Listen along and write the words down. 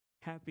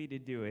Happy to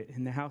do it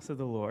in the house of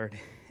the Lord.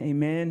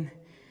 Amen.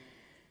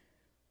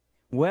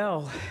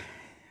 Well,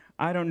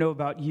 I don't know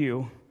about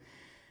you,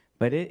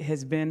 but it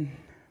has been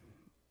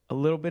a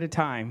little bit of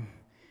time.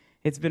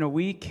 It's been a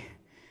week.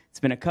 It's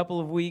been a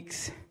couple of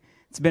weeks.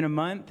 It's been a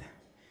month.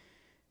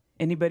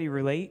 Anybody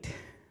relate?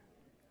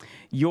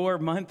 Your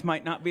month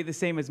might not be the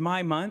same as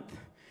my month,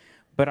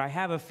 but I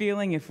have a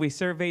feeling if we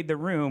surveyed the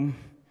room,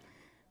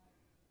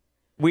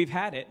 we've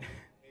had it.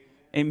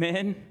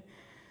 Amen.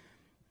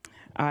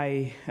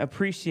 I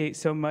appreciate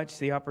so much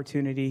the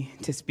opportunity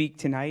to speak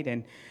tonight,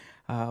 and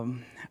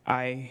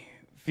I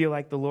feel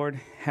like the Lord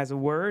has a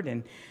word,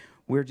 and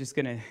we're just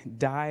going to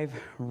dive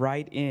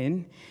right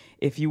in.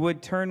 If you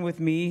would turn with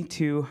me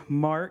to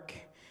Mark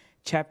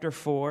chapter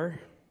 4,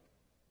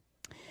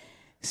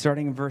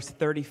 starting in verse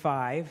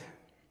 35.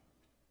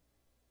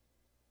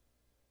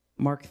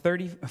 Mark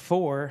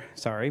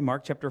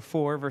chapter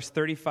 4, verse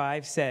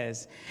 35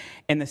 says,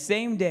 "And the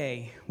same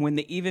day when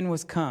the even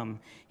was come,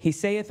 he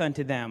saith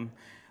unto them,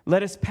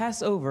 Let us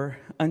pass over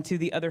unto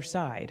the other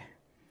side.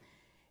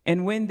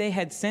 And when they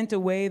had sent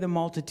away the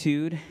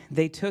multitude,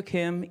 they took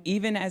him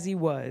even as he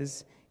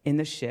was in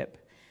the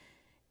ship.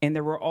 And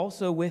there were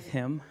also with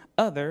him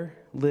other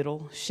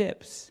little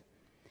ships.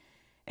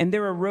 And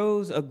there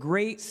arose a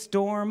great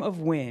storm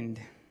of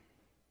wind,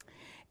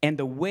 and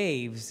the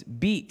waves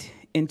beat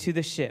into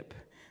the ship,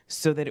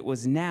 so that it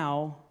was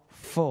now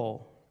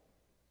full.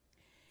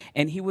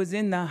 And he was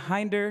in the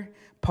hinder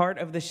part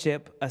of the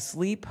ship,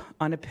 asleep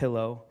on a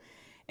pillow.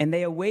 And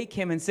they awake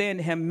him and say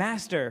unto him,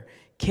 Master,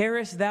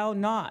 carest thou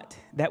not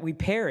that we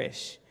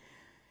perish?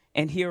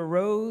 And he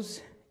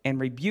arose and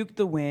rebuked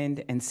the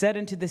wind, and said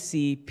unto the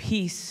sea,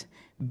 Peace,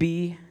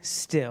 be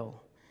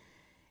still.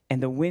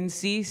 And the wind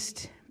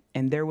ceased,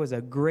 and there was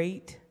a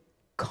great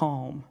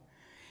calm.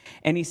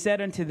 And he said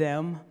unto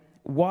them,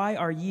 Why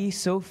are ye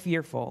so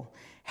fearful?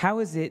 How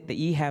is it that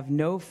ye have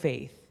no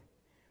faith?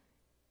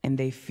 And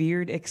they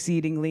feared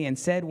exceedingly, and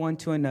said one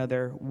to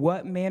another,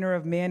 What manner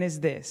of man is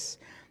this,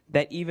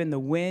 that even the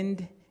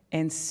wind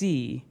and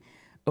sea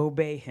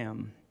obey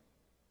him?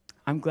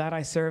 I'm glad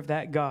I serve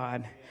that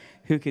God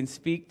who can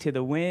speak to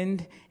the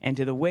wind and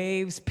to the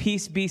waves,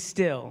 Peace, be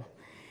still,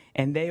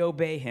 and they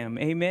obey him.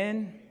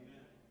 Amen?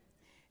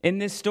 In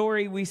this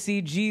story, we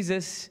see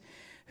Jesus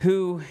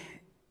who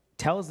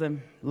tells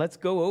them, let's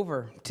go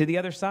over to the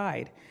other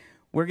side.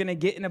 We're going to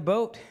get in a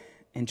boat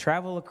and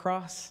travel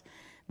across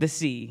the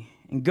sea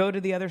and go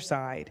to the other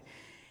side.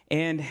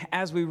 And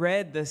as we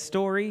read the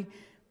story,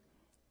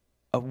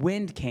 a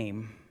wind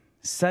came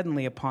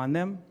suddenly upon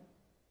them.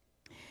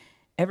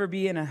 Ever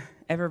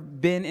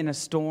been in a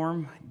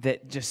storm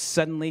that just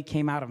suddenly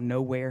came out of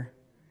nowhere?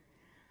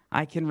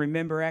 I can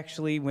remember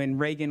actually when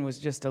Reagan was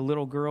just a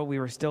little girl, we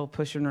were still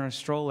pushing her in a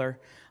stroller.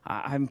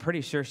 I'm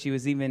pretty sure she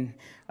was even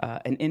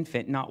an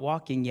infant, not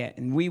walking yet.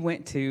 And we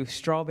went to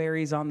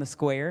Strawberries on the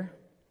Square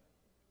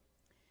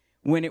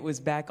when it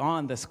was back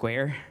on the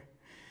square.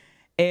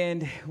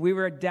 And we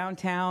were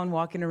downtown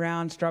walking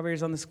around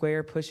Strawberries on the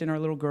Square, pushing our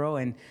little girl.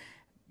 And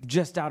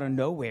just out of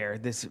nowhere,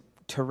 this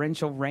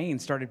torrential rain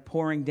started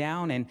pouring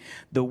down and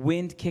the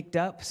wind kicked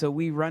up. So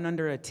we run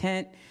under a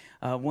tent.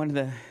 One of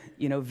the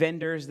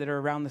vendors that are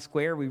around the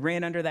square, we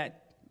ran under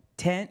that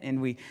tent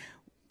and we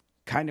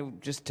kind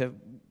of just to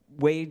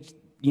wait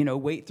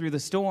through the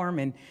storm.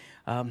 And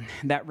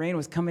that rain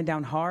was coming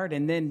down hard.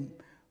 And then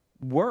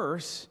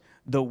worse,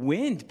 the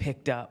wind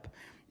picked up.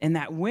 And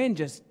that wind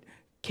just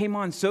came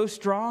on so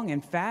strong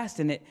and fast.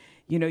 And it,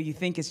 you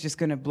think it's just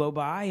going to blow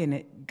by. And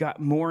it got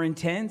more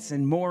intense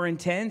and more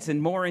intense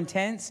and more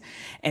intense.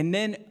 And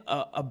then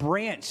a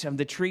branch of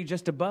the tree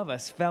just above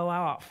us fell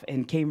off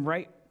and came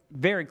right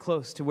very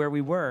close to where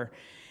we were.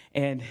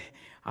 And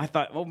I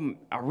thought,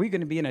 are we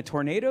going to be in a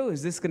tornado?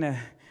 Is this going to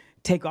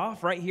take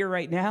off right here,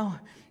 right now?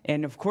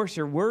 And of course,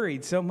 you're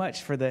worried so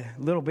much for the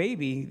little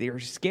baby. They're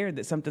scared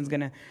that something's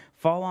going to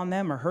fall on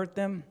them or hurt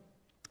them.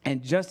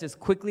 And just as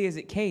quickly as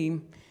it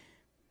came,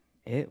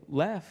 it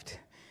left.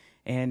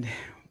 And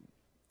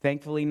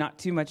thankfully, not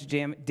too much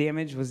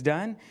damage was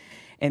done.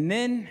 And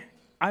then,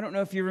 I don't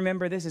know if you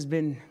remember, this has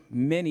been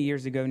many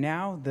years ago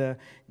now, the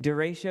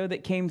derecho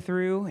that came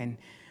through. And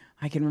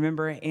I can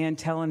remember Ann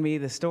telling me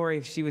the story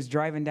if she was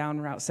driving down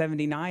Route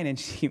 79 and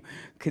she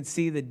could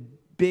see the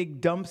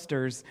big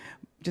dumpsters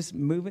just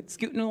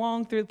scooting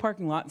along through the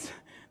parking lots.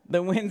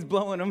 The wind's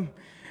blowing them.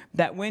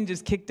 That wind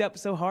just kicked up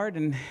so hard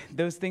and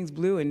those things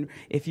blew. And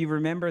if you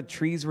remember, the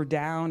trees were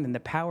down and the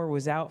power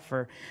was out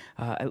for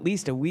at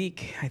least a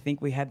week. I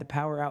think we had the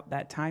power out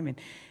that time. And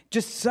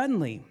just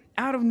suddenly,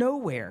 out of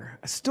nowhere,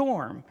 a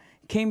storm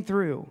came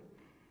through.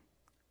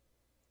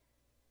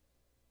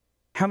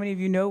 How many of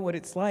you know what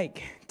it's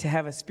like to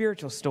have a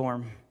spiritual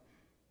storm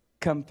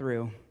come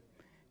through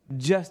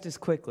just as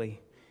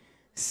quickly?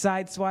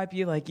 Sideswipe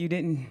you like you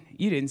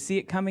didn't see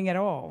it coming at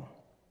all.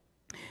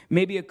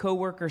 Maybe a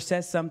coworker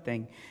says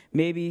something.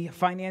 Maybe a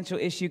financial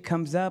issue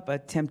comes up, a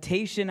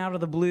temptation out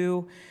of the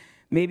blue.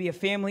 Maybe a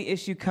family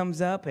issue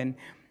comes up. And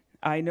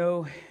I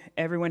know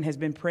everyone has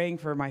been praying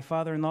for my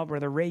father-in-law,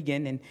 Brother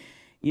Reagan. And,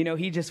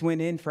 he just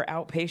went in for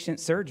outpatient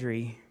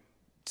surgery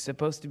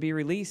supposed to be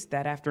released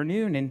that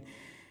afternoon,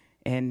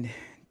 and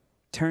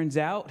turns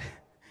out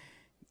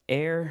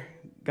air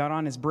got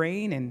on his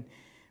brain, and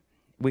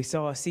we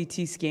saw a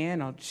CT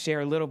scan. I'll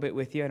share a little bit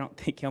with you. I don't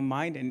think he'll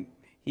mind, and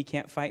he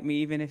can't fight me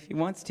even if he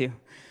wants to.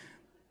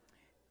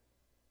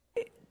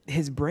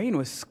 His brain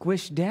was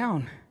squished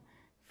down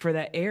for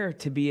that air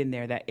to be in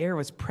there. That air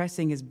was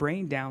pressing his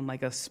brain down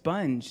like a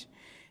sponge.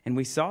 And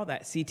we saw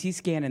that CT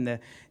scan, and the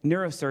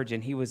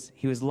neurosurgeon, he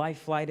was life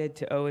flighted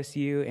to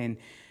OSU,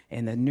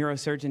 and the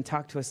neurosurgeon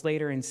talked to us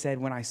later and said,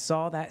 when I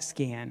saw that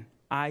scan,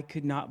 I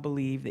could not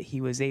believe that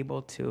he was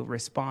able to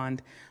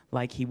respond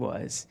like he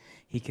was.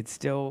 He could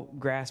still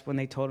grasp when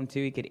they told him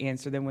to. He could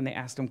answer them when they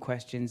asked him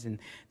questions, and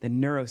the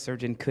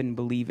neurosurgeon couldn't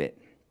believe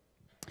it.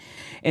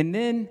 And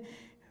then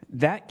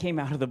that came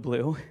out of the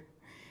blue,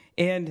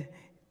 and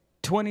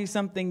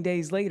 20-something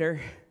days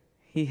later,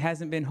 he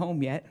hasn't been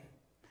home yet.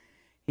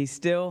 He's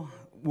still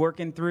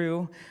working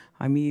through.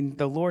 I mean,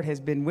 the Lord has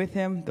been with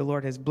him. The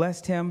Lord has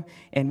blessed him,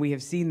 and we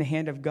have seen the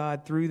hand of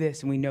God through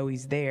this, and we know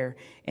he's there,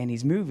 and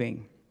he's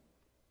moving.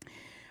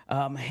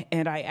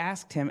 And I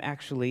asked him,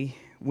 actually,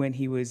 when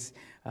he was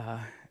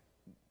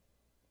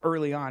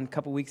early on, a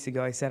couple weeks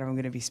ago, I said, I'm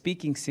going to be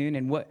speaking soon,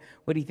 and what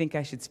do you think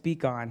I should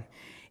speak on?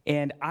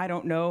 And I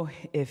don't know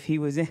if he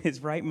was in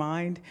his right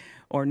mind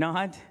or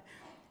not.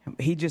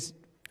 He just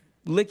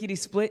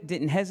lickety-split,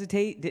 didn't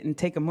hesitate, didn't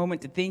take a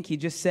moment to think. He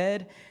just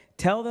said,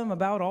 tell them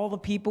about all the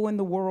people in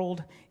the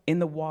world in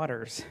the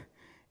waters,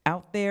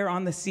 out there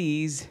on the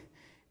seas,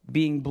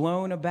 being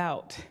blown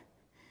about.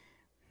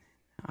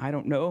 I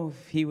don't know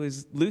if he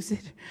was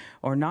lucid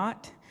or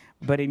not,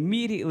 but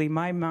immediately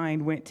my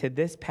mind went to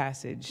this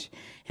passage,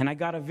 and I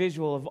got a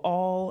visual of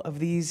all of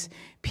these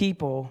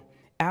people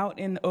out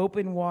in the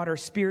open water,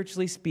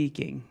 spiritually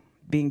speaking,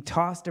 being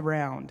tossed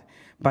around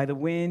by the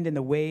wind and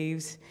the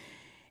waves.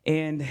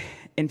 And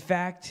in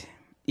fact,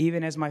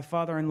 even as my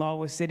father-in-law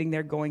was sitting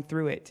there going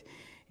through it,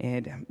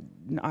 and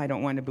I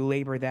don't want to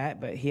belabor that,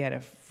 but he had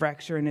a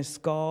fracture in his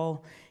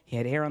skull. He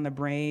had hair on the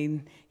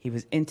brain. He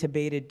was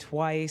intubated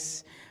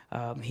twice.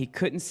 He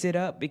couldn't sit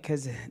up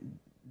because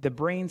the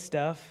brain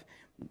stuff,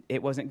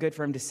 it wasn't good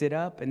for him to sit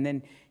up. And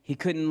then he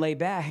couldn't lay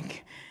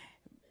back.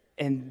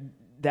 And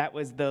that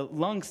was the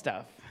lung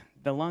stuff,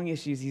 the lung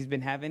issues he's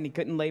been having. He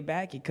couldn't lay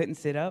back. He couldn't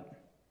sit up.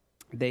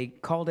 They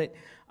called it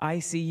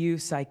ICU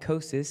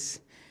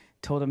psychosis.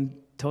 Told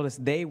us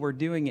they were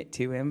doing it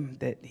to him,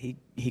 that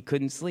he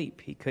couldn't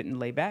sleep. He couldn't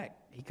lay back.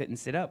 He couldn't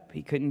sit up.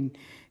 He couldn't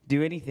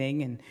do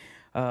anything.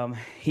 And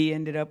he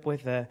ended up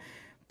with a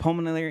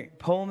pulmonary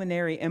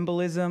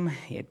embolism.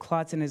 He had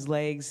clots in his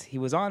legs. He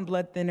was on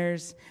blood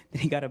thinners.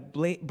 Then he got a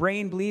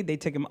brain bleed. They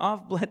took him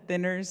off blood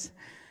thinners.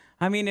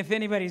 I mean, if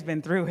anybody's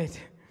been through it.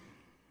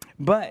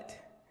 But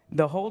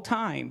the whole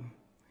time,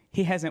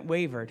 he hasn't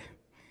wavered.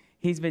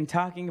 He's been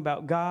talking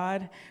about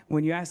God.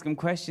 When you ask him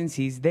questions,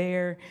 he's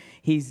there.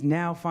 He's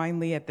now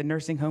finally at the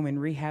nursing home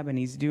and rehab, and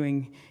he's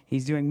doing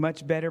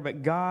much better.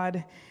 But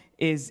God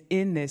is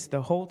in this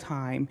the whole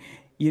time.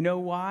 You know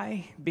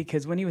why?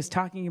 Because when he was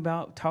telling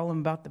about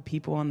the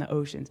people on the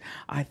oceans,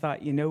 I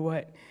thought, you know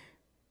what?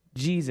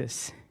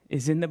 Jesus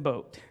is in the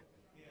boat.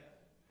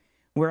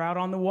 We're out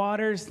on the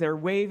waters. They're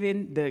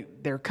waving.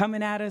 They're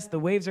coming at us. The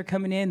waves are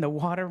coming in. The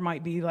water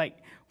might be like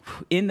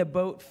in the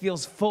boat,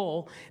 feels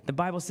full. The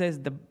Bible says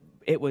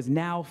it was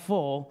now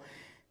full.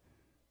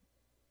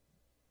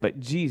 But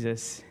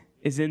Jesus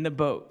is in the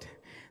boat.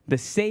 The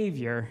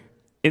Savior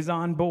is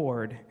on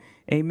board.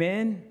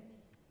 Amen?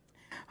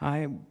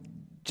 I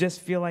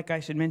just feel like I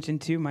should mention,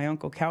 too, my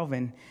Uncle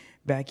Calvin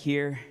back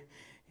here.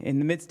 In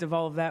the midst of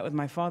all of that with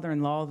my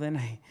father-in-law, then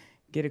I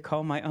get a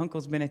call. My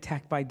uncle's been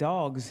attacked by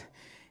dogs.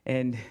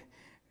 And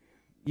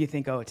you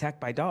think, oh, attacked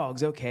by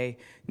dogs, okay.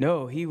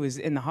 No, he was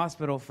in the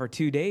hospital for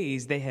 2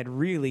 days. They had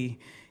really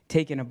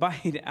taken a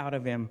bite out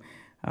of him.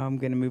 I'm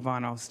going to move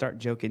on. I'll start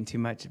joking too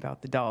much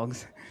about the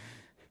dogs.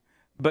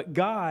 But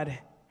God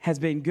has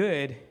been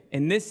good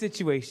in this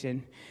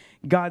situation.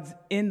 God's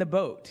in the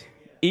boat.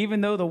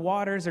 Even though the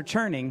waters are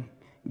churning,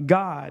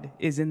 God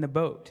is in the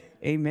boat.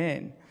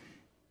 Amen.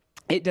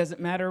 It doesn't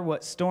matter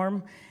what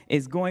storm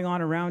is going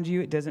on around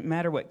you. It doesn't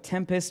matter what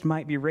tempest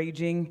might be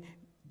raging.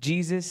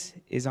 Jesus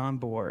is on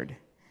board.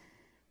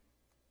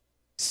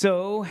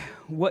 So,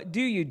 what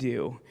do you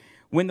do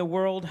when the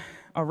world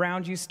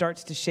around you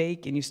starts to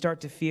shake and you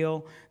start to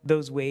feel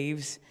those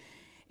waves?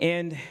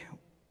 And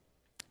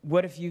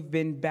what if you've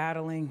been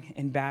battling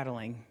and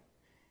battling?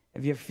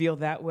 If you feel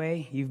that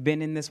way, you've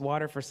been in this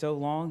water for so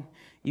long,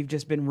 you've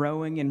just been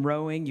rowing and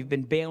rowing, you've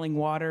been bailing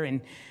water, and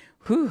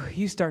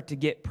you start to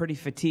get pretty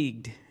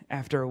fatigued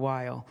after a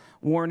while,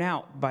 worn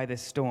out by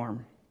this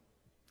storm.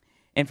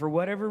 And for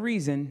whatever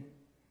reason,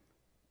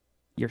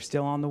 you're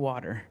still on the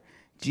water.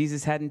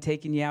 Jesus hadn't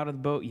taken you out of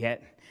the boat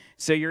yet.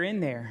 So you're in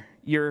there.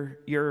 You're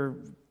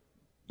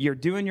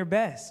doing your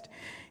best.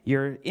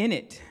 You're in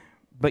it,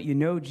 but you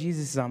know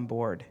Jesus is on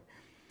board.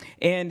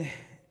 And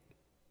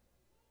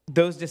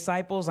Those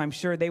disciples, I'm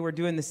sure they were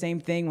doing the same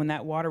thing when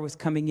that water was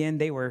coming in.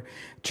 They were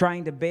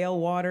trying to bail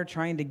water,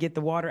 trying to get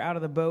the water out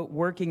of the boat,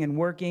 working,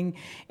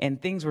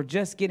 and things were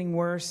just getting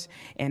worse.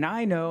 And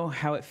I know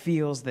how it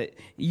feels that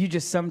you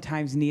just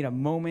sometimes need a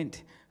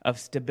moment of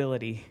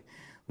stability.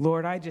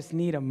 Lord, I just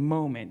need a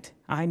moment.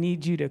 I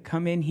need you to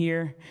come in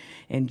here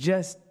and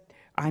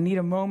I need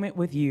a moment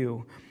with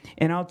you.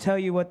 And I'll tell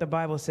you what the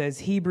Bible says.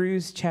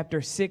 Hebrews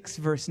chapter 6,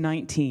 verse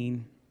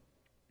 19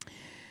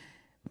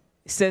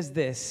 says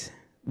this,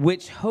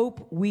 which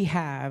hope we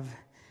have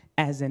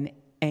as an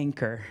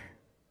anchor.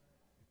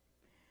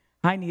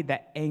 I need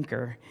that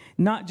anchor,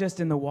 not just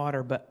in the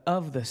water, but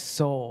of the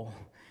soul.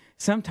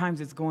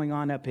 Sometimes it's going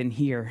on up in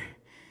here,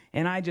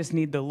 and I just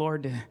need the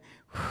Lord to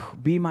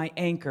be my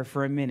anchor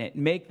for a minute.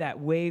 Make that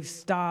wave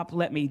stop.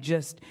 Let me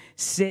just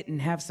sit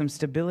and have some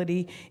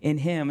stability in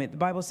him. The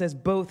Bible says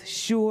both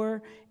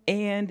sure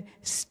and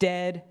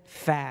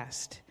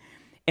steadfast,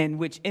 and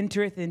which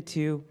entereth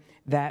into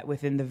that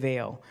within the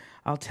veil.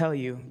 I'll tell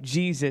you,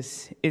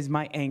 Jesus is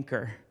my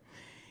anchor.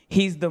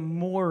 He's the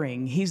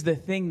mooring. He's the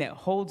thing that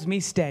holds me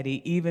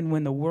steady even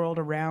when the world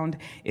around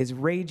is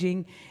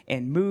raging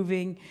and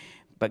moving.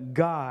 But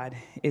God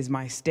is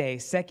my stay.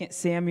 2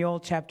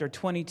 Samuel chapter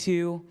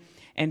 22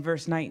 and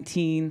verse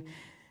 19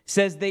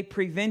 says, they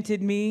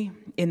prevented me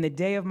in the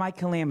day of my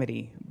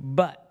calamity,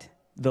 but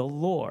the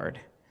Lord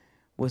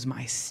was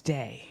my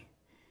stay.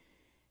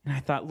 And I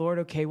thought, Lord,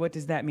 okay, what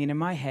does that mean? In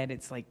my head,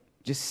 it's like,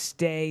 just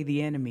stay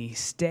the enemy,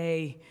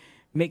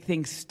 make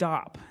things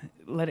stop,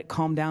 let it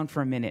calm down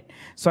for a minute.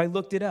 So I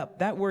looked it up.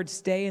 That word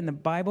stay in the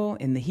Bible,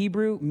 in the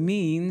Hebrew,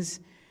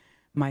 means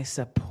my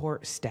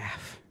support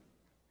staff.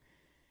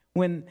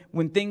 When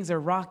things are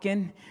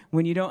rocking,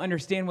 when you don't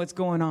understand what's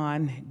going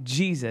on,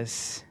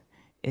 Jesus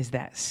is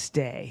that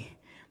stay,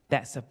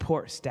 that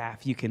support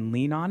staff. You can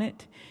lean on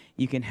it.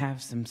 You can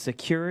have some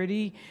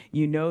security.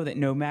 You know that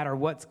no matter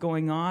what's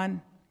going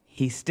on,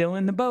 he's still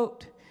in the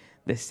boat.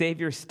 The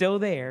Savior's still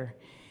there.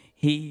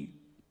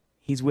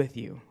 He's with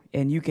you,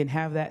 and you can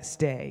have that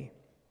stay.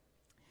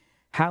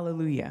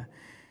 Hallelujah.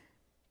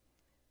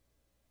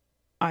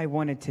 I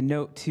wanted to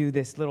note, too,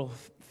 this little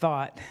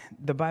thought.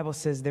 The Bible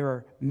says there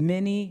are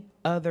many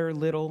other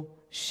little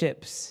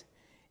ships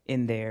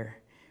in there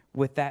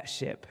with that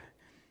ship.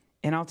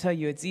 And I'll tell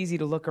you, it's easy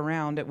to look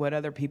around at what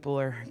other people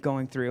are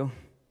going through.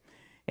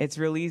 It's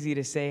real easy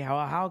to say,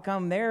 how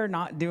come they're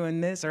not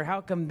doing this? Or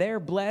how come they're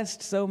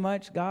blessed so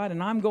much, God,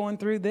 and I'm going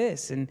through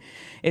this? And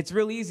it's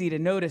real easy to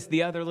notice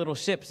the other little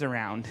ships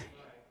around.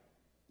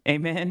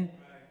 Amen?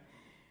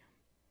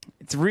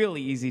 It's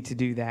really easy to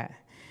do that.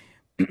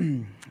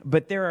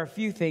 But there are a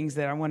few things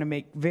that I want to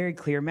make very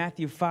clear.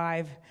 Matthew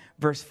 5,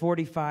 verse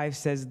 45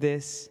 says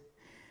this,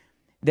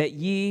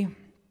 Matthew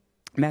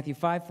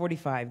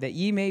 5:45, that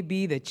ye may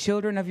be the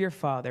children of your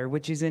Father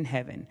which is in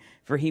heaven,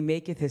 for he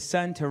maketh his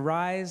sun to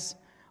rise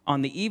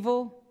on the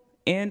evil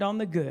and on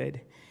the good.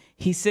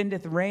 He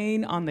sendeth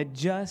rain on the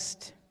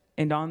just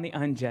and on the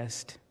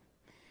unjust.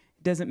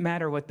 It doesn't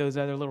matter what those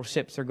other little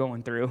ships are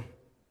going through.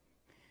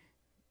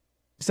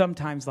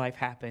 Sometimes life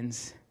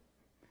happens,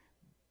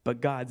 but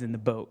God's in the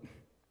boat.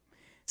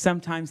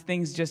 Sometimes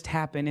things just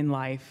happen in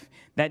life.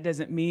 That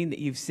doesn't mean that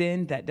you've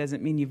sinned. That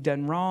doesn't mean you've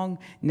done wrong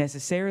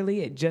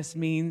necessarily. It just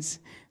means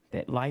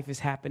that life is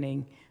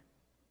happening,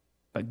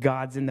 but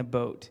God's in the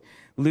boat.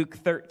 Luke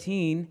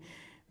 13,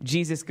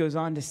 Jesus goes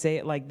on to say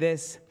it like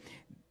this.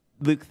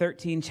 Luke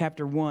 13,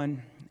 chapter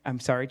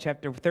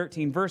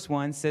 13, verse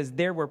 1 says,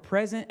 there were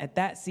present at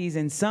that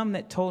season some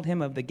that told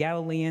him of the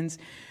Galileans,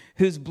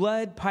 whose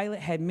blood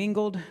Pilate had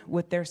mingled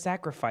with their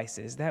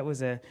sacrifices. That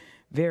was a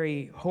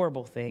very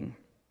horrible thing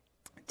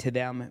to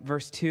them.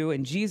 Verse 2,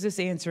 and Jesus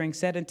answering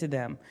said unto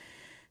them,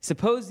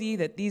 suppose ye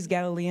that these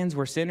Galileans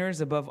were sinners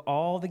above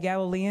all the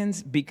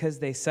Galileans, because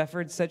they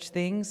suffered such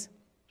things?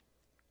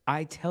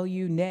 I tell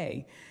you,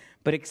 nay.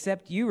 But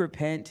except you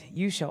repent,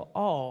 you shall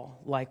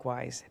all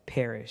likewise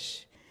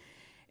perish.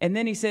 And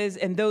then he says,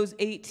 and those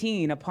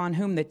 18 upon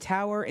whom the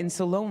tower in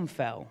Siloam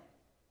fell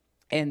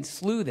and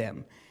slew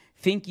them,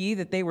 think ye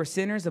that they were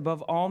sinners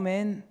above all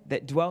men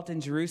that dwelt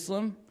in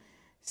Jerusalem?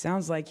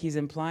 Sounds like he's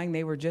implying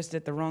they were just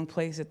at the wrong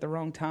place at the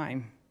wrong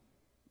time.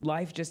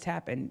 Life just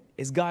happened.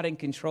 Is God in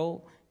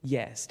control?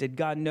 Yes. Did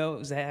God know it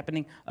was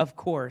happening? Of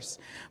course.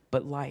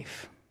 But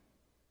life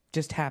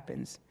just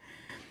happens.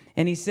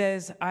 And he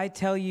says, I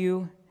tell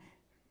you,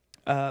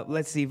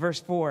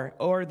 verse 4,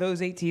 or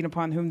those 18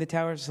 upon whom the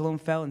tower of Siloam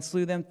fell and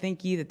slew them,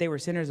 think ye that they were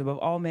sinners above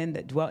all men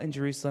that dwelt in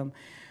Jerusalem?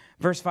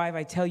 Verse 5,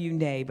 I tell you,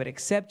 nay, but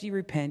except ye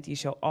repent, ye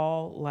shall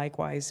all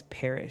likewise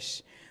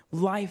perish.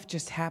 Life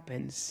just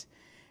happens.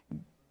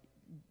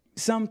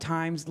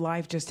 Sometimes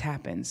life just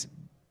happens.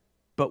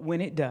 But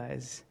when it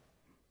does,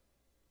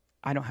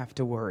 I don't have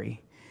to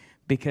worry,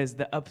 because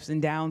the ups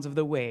and downs of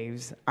the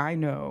waves, I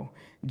know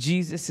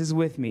Jesus is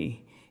with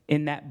me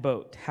in that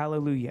boat.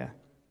 Hallelujah.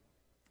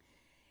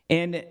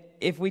 And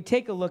if we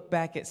take a look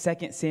back at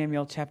 2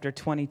 Samuel chapter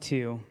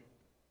 22,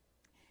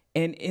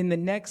 and in the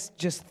next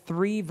just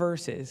 3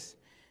 verses,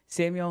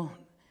 2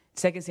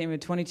 Samuel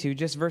 22,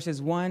 just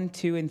verses 1,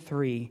 2, and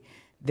 3,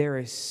 there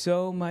is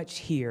so much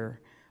here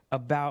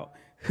about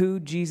who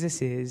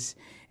Jesus is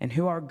and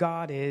who our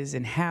God is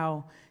and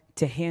how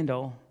to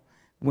handle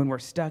when we're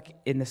stuck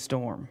in the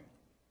storm.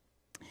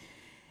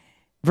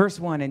 Verse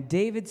 1, and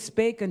David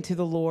spake unto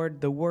the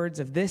Lord the words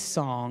of this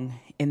song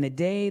in the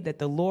day that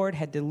the Lord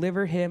had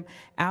delivered him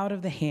out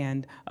of the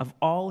hand of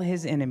all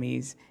his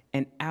enemies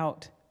and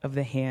out of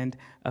the hand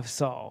of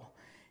Saul.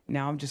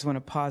 Now I just want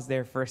to pause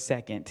there for a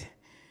second.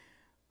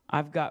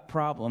 I've got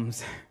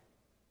problems.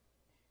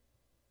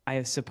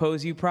 I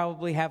suppose you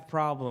probably have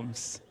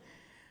problems.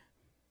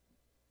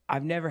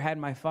 I've never had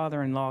my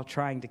father-in-law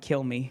trying to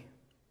kill me.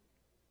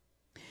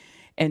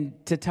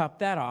 And to top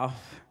that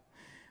off,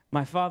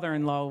 my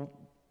father-in-law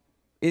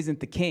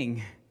isn't the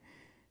king.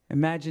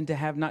 Imagine to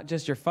have not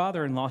just your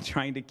father-in-law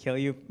trying to kill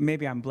you.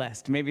 Maybe I'm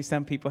blessed. Maybe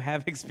some people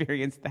have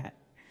experienced that.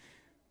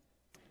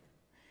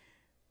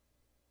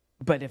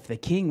 But if the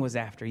king was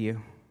after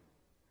you,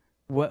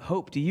 what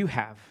hope do you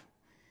have?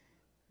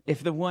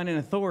 If the one in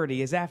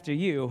authority is after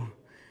you,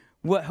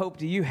 what hope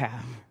do you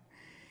have?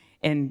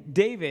 And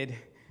David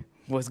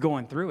was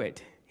going through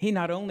it. He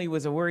not only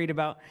was worried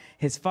about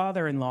his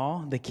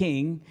father-in-law, the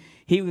king,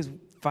 he was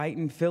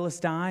fighting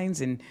Philistines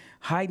and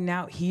hiding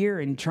out here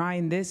and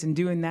trying this and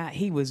doing that.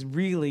 He was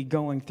really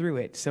going through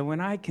it. So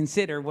when I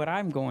consider what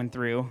I'm going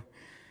through,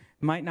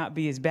 it might not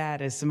be as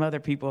bad as some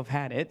other people have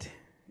had it.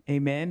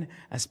 Amen.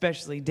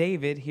 Especially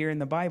David here in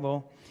the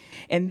Bible.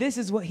 And this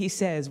is what he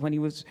says when he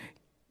was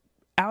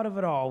out of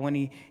it all, when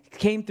he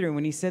came through,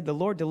 when he said the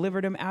Lord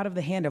delivered him out of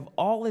the hand of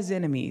all his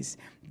enemies.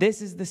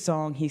 This is the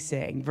song he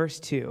sang,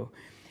 verse 2.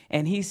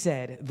 And he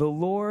said, the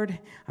Lord,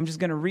 I'm just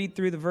going to read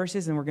through the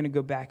verses and we're going to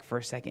go back for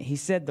a second. He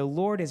said, the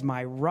Lord is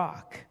my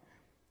rock.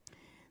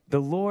 The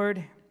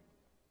Lord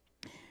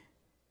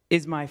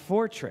is my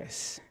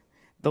fortress.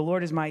 The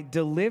Lord is my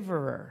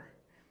deliverer.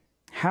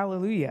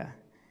 Hallelujah.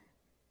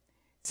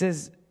 It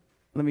says,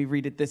 let me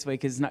read it this way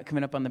because it's not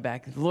coming up on the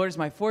back. The Lord is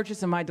my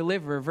fortress and my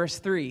deliverer. Verse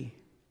 3.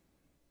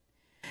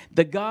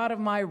 The God of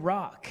my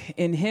rock,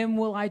 in him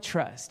will I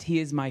trust. He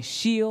is my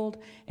shield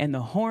and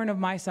the horn of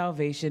my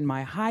salvation,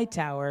 my high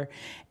tower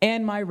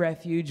and my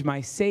refuge,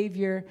 my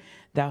Savior.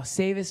 Thou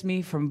savest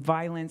me from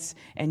violence.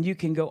 And you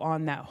can go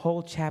on. That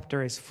whole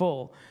chapter is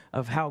full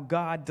of how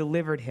God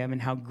delivered him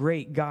and how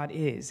great God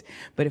is.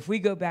 But if we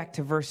go back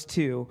to verse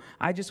 2,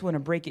 I just want to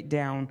break it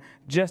down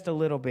just a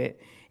little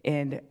bit.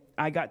 And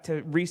I got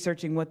to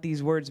researching what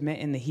these words meant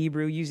in the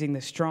Hebrew using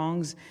the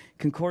Strong's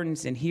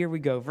Concordance. And here we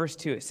go. Verse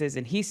 2, it says,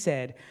 and he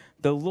said,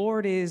 the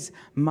Lord is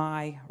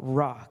my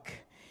rock.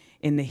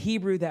 In the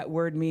Hebrew, that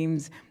word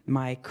means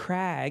my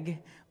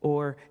crag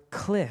or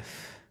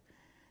cliff.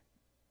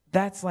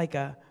 That's like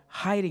a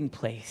hiding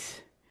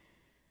place.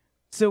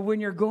 So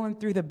when you're going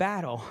through the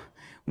battle,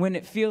 when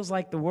it feels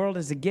like the world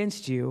is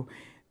against you,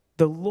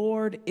 the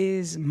Lord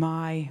is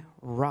my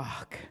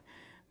rock,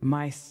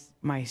 my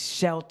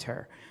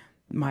shelter,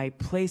 my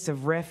place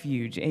of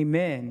refuge.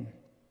 Amen.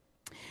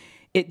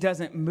 It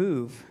doesn't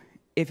move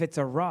if it's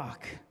a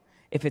rock,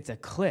 if it's a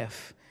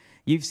cliff.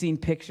 You've seen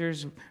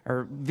pictures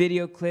or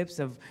video clips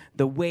of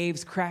the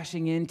waves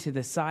crashing into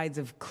the sides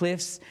of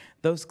cliffs.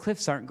 Those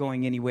cliffs aren't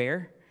going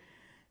anywhere.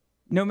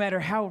 No matter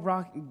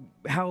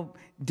how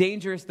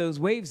dangerous those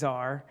waves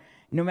are,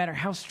 no matter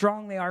how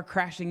strong they are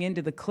crashing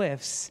into the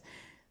cliffs,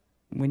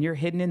 when you're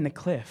hidden in the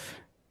cliff,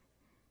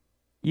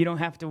 you don't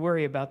have to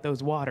worry about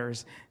those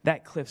waters.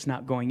 That cliff's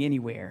not going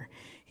anywhere.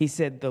 He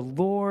said, the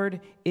Lord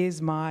is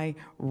my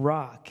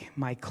rock,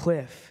 my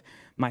cliff,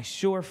 my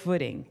sure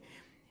footing.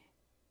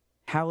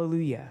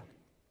 Hallelujah.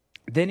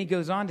 Then he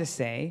goes on to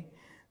say,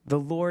 the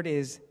Lord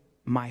is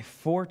my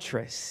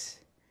fortress.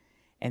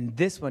 And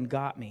this one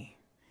got me.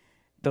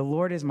 The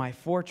Lord is my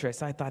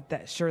fortress. I thought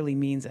that surely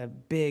means a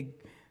big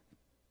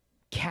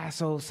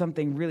castle,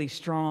 something really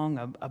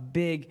strong, a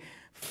big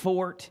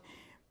fort.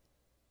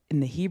 In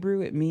the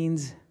Hebrew, it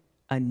means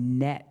a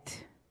net.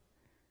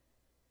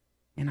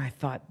 And I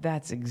thought,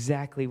 that's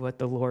exactly what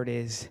the Lord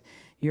is.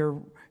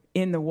 You're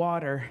in the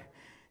water,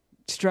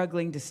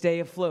 struggling to stay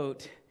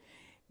afloat,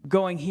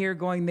 going here,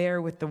 going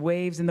there with the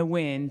waves and the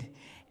wind,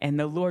 and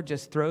the Lord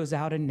just throws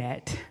out a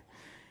net,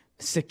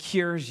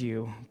 secures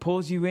you,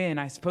 pulls you in.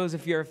 I suppose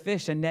if you're a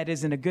fish, a net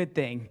isn't a good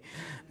thing.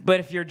 But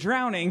if you're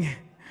drowning,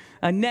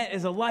 a net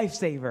is a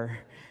lifesaver.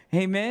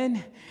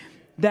 Amen?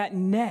 That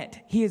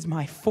net, he is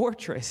my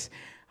fortress.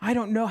 I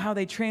don't know how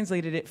they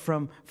translated it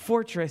from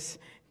fortress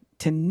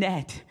to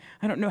net.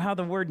 I don't know how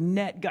the word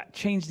net got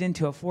changed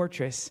into a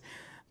fortress,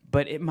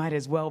 but it might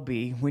as well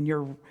be when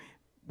you're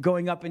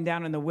going up and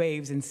down in the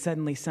waves and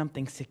suddenly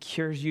something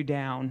secures you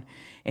down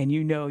and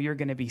you know you're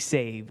going to be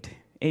saved.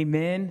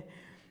 Amen.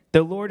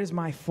 The Lord is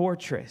my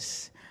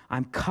fortress.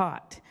 I'm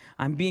caught.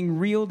 I'm being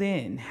reeled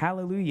in.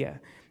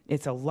 Hallelujah.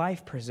 It's a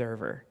life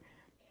preserver.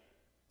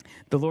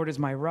 The Lord is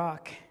my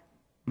rock,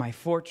 my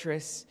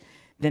fortress.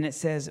 Then it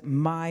says,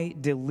 my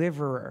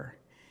deliverer.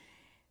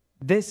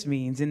 This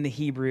means in the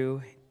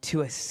Hebrew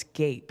to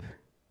escape,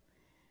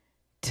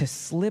 to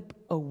slip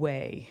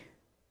away.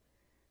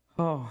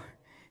 Oh,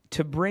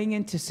 to bring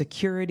into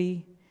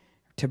security,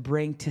 to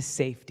bring to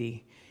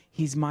safety.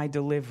 He's my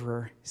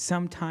deliverer.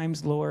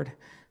 Sometimes, Lord,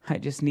 I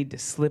just need to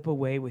slip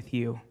away with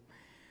you.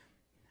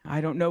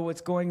 I don't know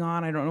what's going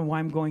on. I don't know why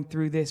I'm going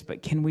through this,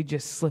 but can we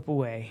just slip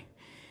away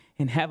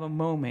and have a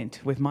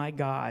moment with my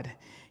God?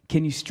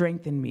 Can you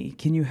strengthen me?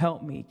 Can you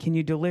help me? Can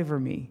you deliver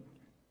me?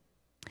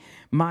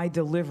 My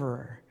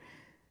deliverer,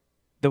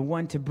 the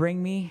one to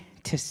bring me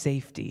to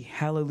safety.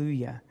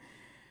 Hallelujah.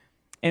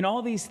 And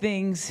all these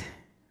things,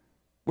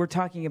 we're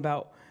talking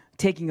about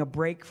taking a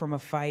break from a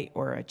fight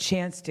or a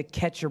chance to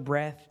catch your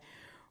breath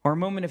or a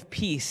moment of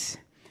peace,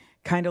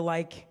 kind of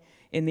like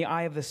in the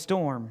eye of the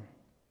storm.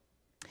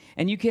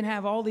 And you can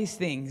have all these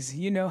things.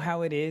 You know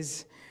how it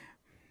is.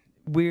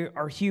 We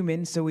are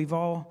human, so we've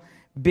all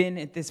been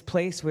at this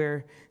place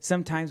where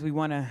sometimes we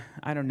want to,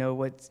 I don't know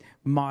what's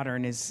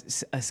modern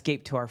is,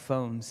 escape to our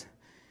phones.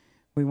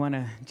 We want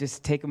to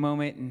just take a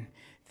moment, and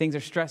things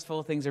are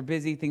stressful, things are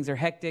busy, things are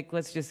hectic.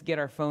 Let's just get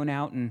our phone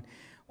out and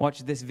watch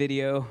this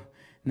video,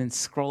 and then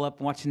scroll up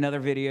and watch another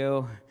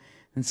video,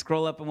 and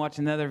scroll up and watch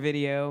another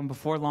video. And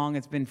before long,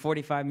 it's been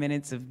 45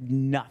 minutes of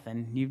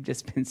nothing. You've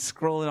just been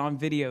scrolling on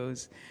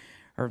videos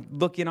or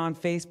looking on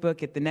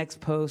Facebook at the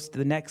next post,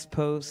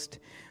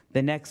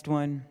 the next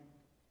one.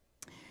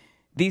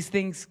 These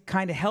things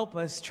kind of help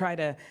us try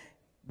to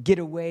get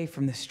away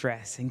from the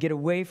stress and get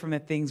away from the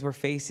things we're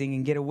facing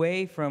and get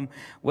away from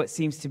what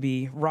seems to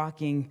be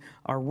rocking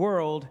our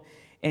world.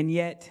 And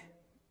yet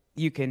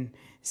you can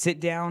sit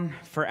down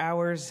for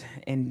hours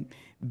and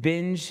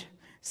binge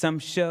some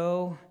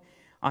show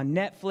on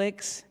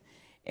Netflix,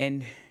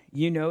 and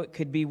you know it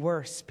could be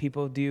worse.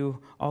 People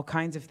do all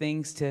kinds of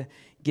things to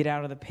get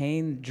out of the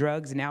pain,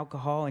 drugs and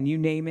alcohol, and you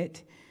name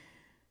it.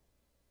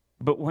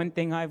 But one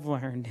thing I've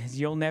learned is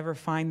you'll never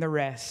find the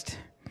rest.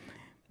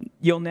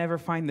 You'll never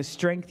find the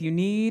strength you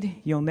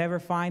need. You'll never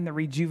find the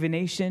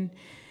rejuvenation.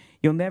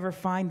 You'll never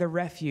find the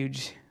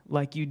refuge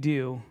like you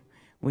do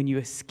when you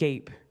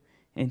escape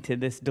into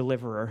this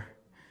deliverer.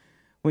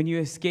 When you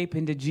escape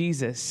into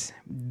Jesus,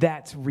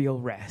 that's real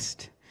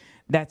rest.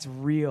 That's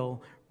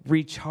real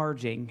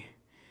recharging.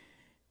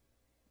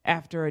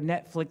 After a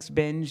Netflix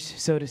binge,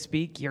 so to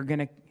speak, you're going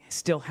to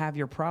still have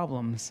your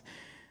problems.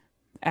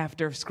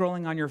 After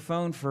scrolling on your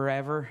phone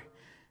forever,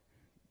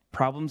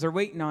 problems are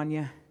waiting on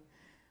you.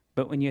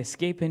 But when you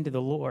escape into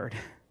the Lord,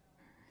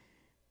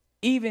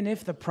 even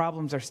if the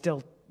problems are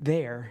still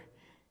there,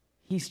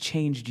 He's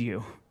changed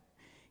you.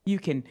 You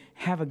can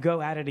have a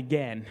go at it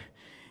again.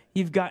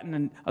 You've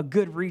gotten a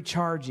good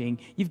recharging.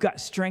 You've got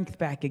strength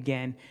back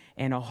again.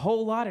 And a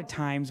whole lot of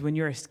times when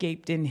you're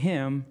escaped in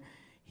Him,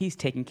 He's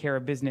taking care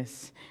of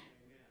business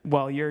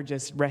while you're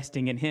just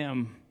resting in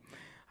Him.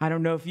 I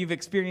don't know if you've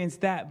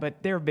experienced that,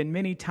 but there have been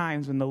many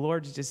times when the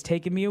Lord's just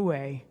taken me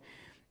away,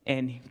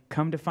 and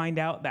come to find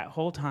out that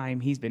whole time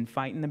He's been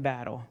fighting the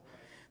battle.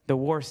 The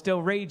war's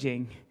still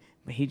raging,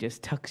 but He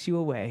just tucks you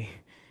away,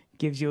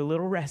 gives you a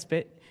little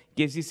respite,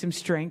 gives you some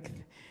strength,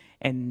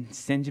 and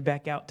sends you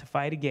back out to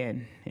fight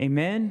again.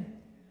 Amen?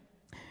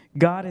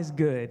 God is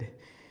good.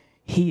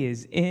 He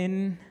is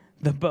in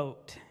the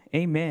boat.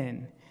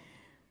 Amen.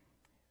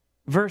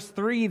 Verse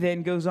 3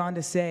 then goes on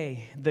to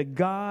say, the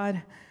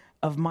God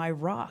of my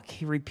rock.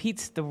 He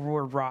repeats the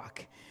word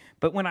rock.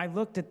 But when I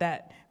looked at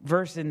that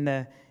verse in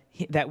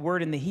that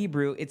word in the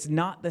Hebrew, it's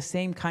not the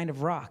same kind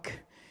of rock.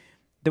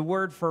 The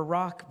word for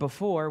rock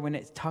before, when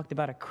it talked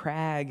about a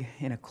crag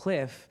and a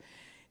cliff,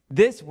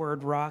 this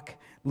word rock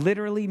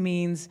literally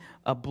means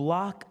a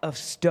block of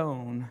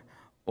stone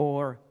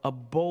or a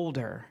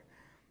boulder.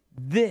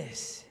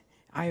 This,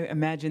 I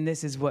imagine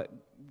this is what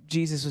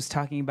Jesus was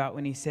talking about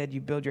when He said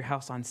you build your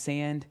house on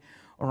sand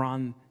or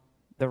on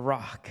the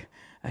rock,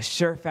 a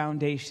sure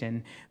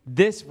foundation.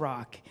 This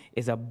rock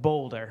is a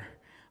boulder.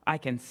 I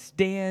can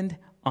stand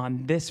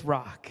on this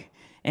rock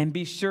and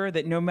be sure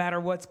that no matter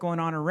what's going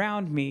on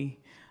around me,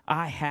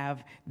 I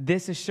have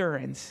this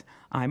assurance.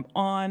 I'm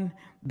on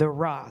the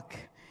rock.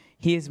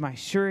 He is my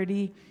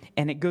surety,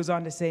 and it goes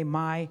on to say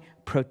my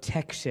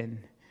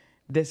protection.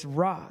 This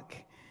rock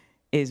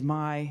is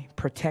my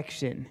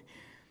protection.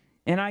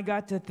 And I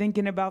got to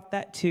thinking about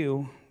that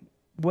too.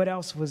 What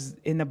else was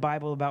in the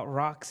Bible about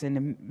rocks?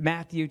 In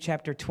Matthew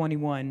chapter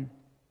 21,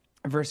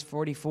 verse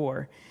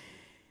 44.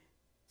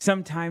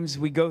 Sometimes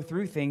we go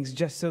through things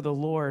just so the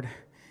Lord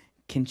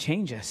can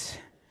change us,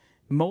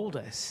 mold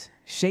us,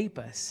 shape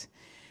us.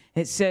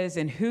 It says,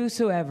 and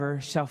whosoever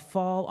shall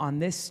fall on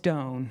this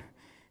stone,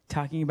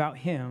 talking about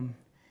Him,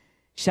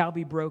 shall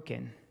be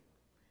broken.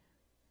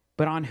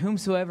 But on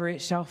whomsoever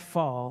it shall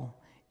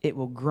fall, it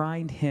will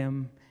grind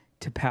him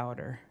to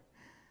powder.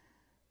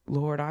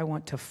 Lord, I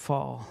want to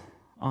fall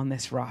on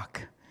this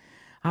rock.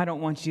 I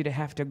don't want you to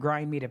have to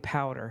grind me to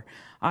powder.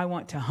 I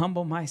want to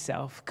humble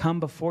myself,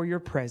 come before your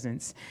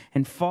presence,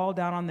 and fall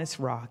down on this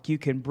rock. You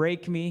can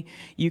break me.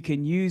 You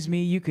can use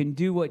me. You can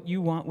do what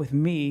you want with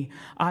me.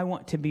 I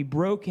want to be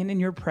broken in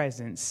your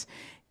presence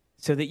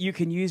so that you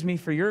can use me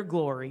for your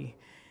glory.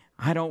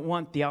 I don't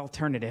want the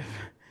alternative.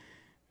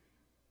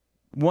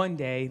 One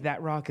day,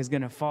 that rock is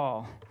going to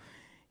fall.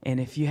 And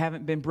if you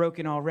haven't been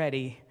broken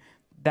already,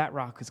 that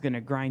rock is going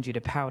to grind you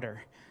to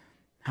powder.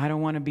 I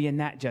don't want to be in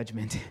that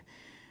judgment.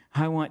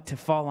 I want to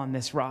fall on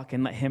this rock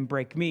and let him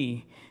break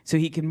me so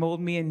he can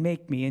mold me and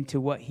make me into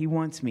what he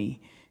wants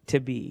me to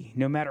be.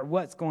 No matter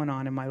what's going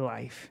on in my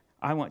life,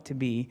 I want to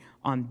be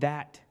on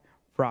that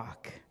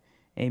rock.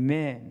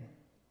 Amen.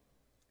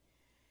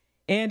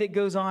 And it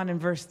goes on in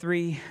verse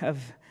 3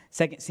 of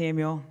 2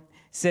 Samuel.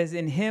 Says,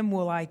 in him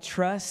will I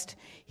trust.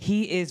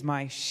 He is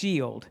my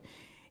shield.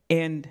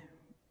 And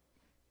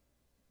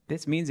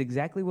this means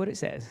exactly what it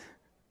says.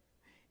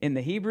 In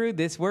the Hebrew,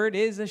 this word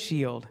is a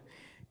shield.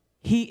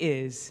 He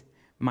is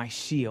my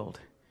shield.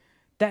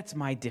 That's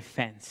my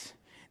defense.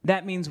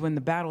 That means when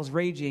the battle's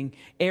raging,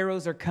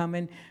 arrows are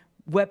coming,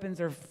 weapons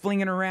are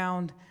flinging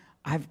around,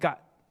 I've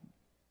got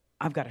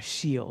a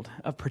shield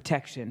of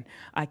protection.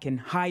 I can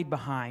hide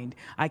behind.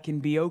 I can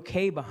be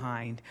okay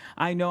behind.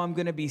 I know I'm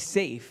going to be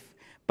safe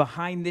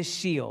behind this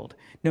shield.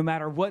 No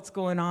matter what's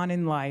going on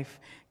in life,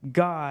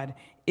 God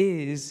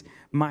is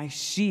my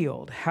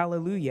shield.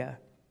 Hallelujah.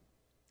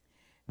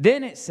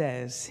 Then it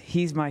says,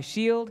 he's my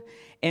shield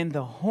and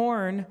the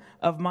horn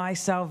of my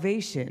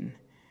salvation.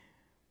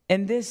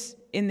 And this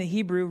in the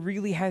Hebrew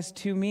really has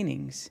two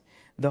meanings.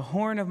 The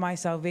horn of my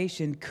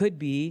salvation could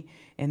be,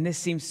 and this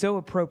seems so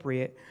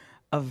appropriate,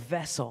 a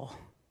vessel,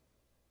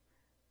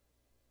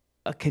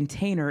 a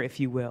container, if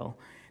you will,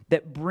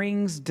 that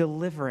brings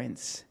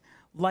deliverance,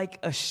 like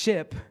a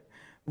ship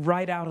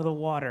right out of the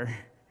water.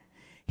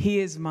 He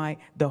is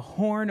the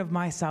horn of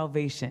my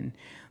salvation,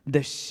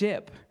 the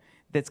ship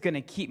that's going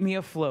to keep me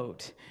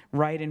afloat,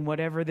 right, in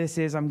whatever this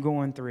is I'm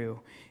going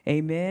through.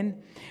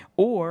 Amen?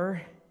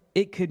 Or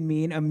it could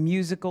mean a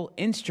musical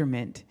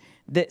instrument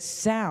that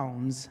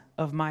sounds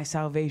of my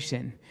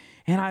salvation.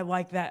 And I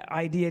like that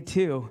idea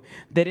too,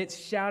 that it's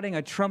shouting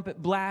a trumpet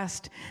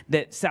blast,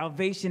 that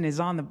salvation is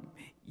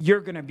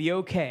you're going to be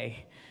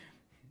okay.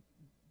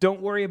 Don't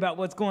worry about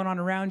what's going on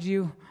around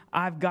you.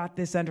 I've got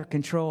this under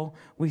control.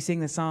 We sing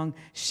the song,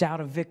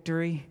 Shout of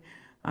Victory.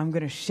 I'm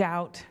going to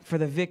shout for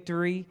the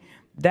victory.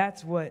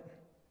 That's what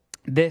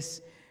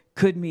this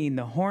could mean,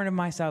 the horn of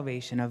my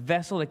salvation, a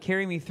vessel to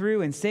carry me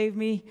through and save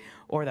me,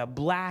 or the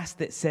blast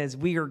that says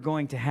we are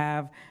going to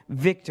have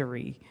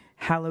victory.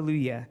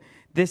 Hallelujah.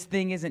 This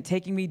thing isn't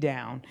taking me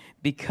down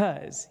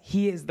because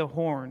he is the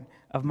horn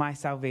of my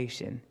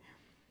salvation.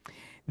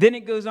 Then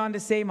it goes on to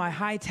say, my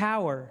high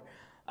tower,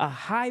 a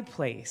high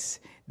place.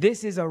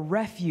 This is a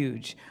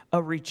refuge,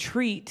 a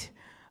retreat,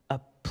 a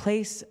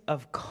place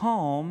of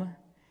calm,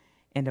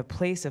 and a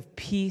place of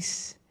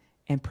peace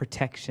and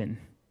protection.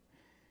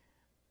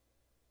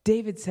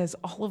 David says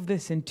all of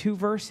this in 2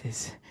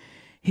 verses.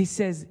 He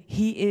says,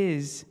 he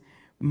is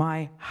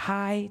my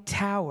high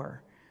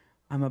tower.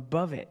 I'm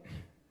above it.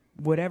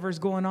 Whatever's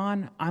going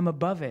on, I'm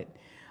above it.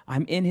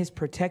 I'm in his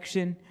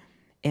protection,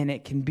 and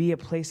it can be a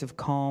place of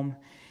calm.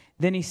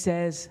 Then he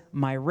says,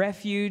 my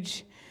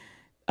refuge.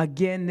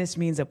 Again, this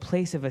means a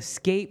place of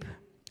escape,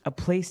 a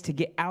place to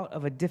get out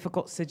of a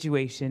difficult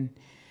situation.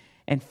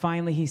 And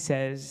finally, he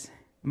says,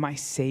 my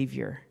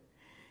Savior.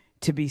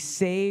 To be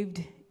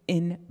saved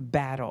in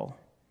battle,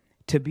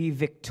 to be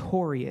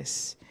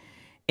victorious.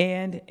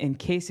 And in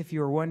case if you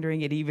were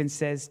wondering, it even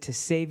says to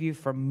save you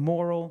from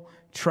moral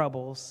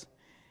troubles,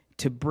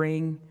 to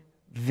bring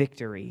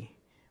victory.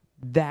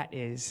 That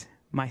is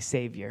my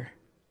Savior.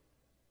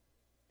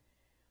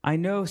 I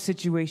know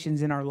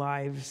situations in our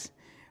lives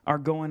are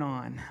going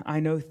on. I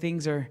know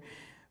things are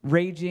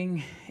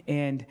raging,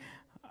 and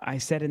I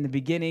said in the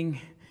beginning,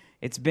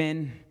 it's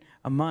been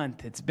a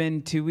month, it's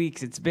been 2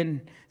 weeks, it's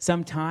been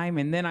some time,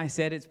 and then I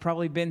said it's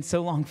probably been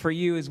so long for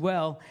you as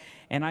well,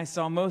 and I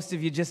saw most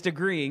of you just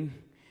agreeing.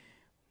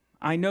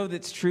 I know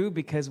that's true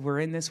because we're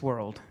in this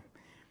world,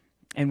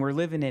 and we're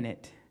living in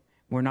it.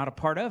 We're not a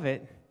part of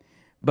it,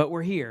 but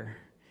we're here.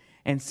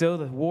 And so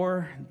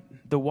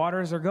the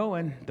waters are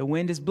going, the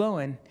wind is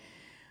blowing,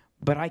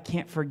 but I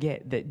can't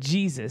forget that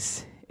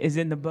Jesus is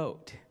in the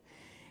boat.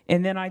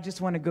 And then I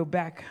just want to go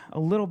back a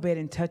little bit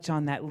and touch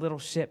on that little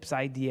ship's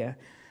idea,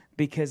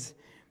 because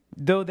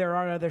though there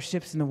are other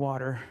ships in the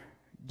water,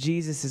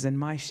 Jesus is in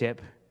my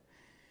ship.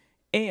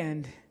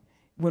 And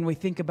when we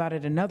think about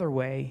it another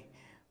way,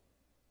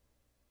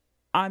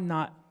 I'm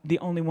not the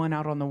only one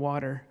out on the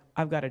water.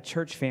 I've got a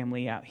church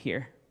family out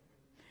here.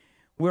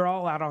 We're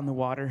all out on the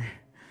water,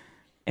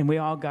 and we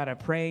all got a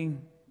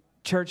praying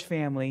church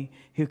family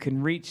who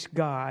can reach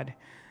God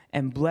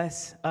and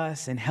bless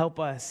us and help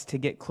us to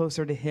get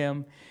closer to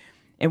him.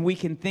 And we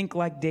can think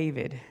like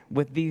David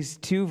with these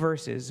 2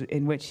 verses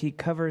in which he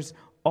covers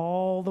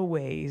all the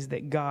ways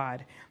that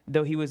God,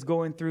 though he was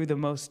going through the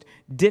most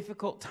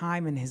difficult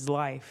time in his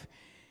life,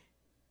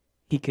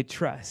 he could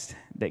trust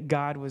that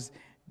God was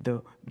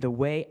the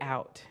way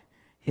out,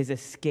 his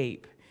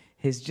escape,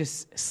 his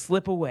just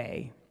slip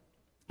away,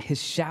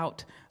 his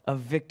shout of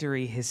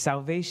victory, his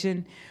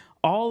salvation.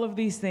 All of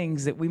these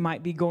things that we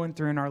might be going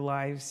through in our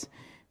lives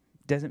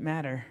doesn't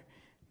matter,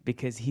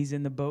 because he's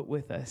in the boat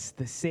with us.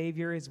 The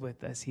Savior is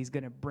with us. He's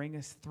going to bring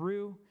us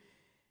through.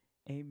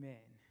 Amen.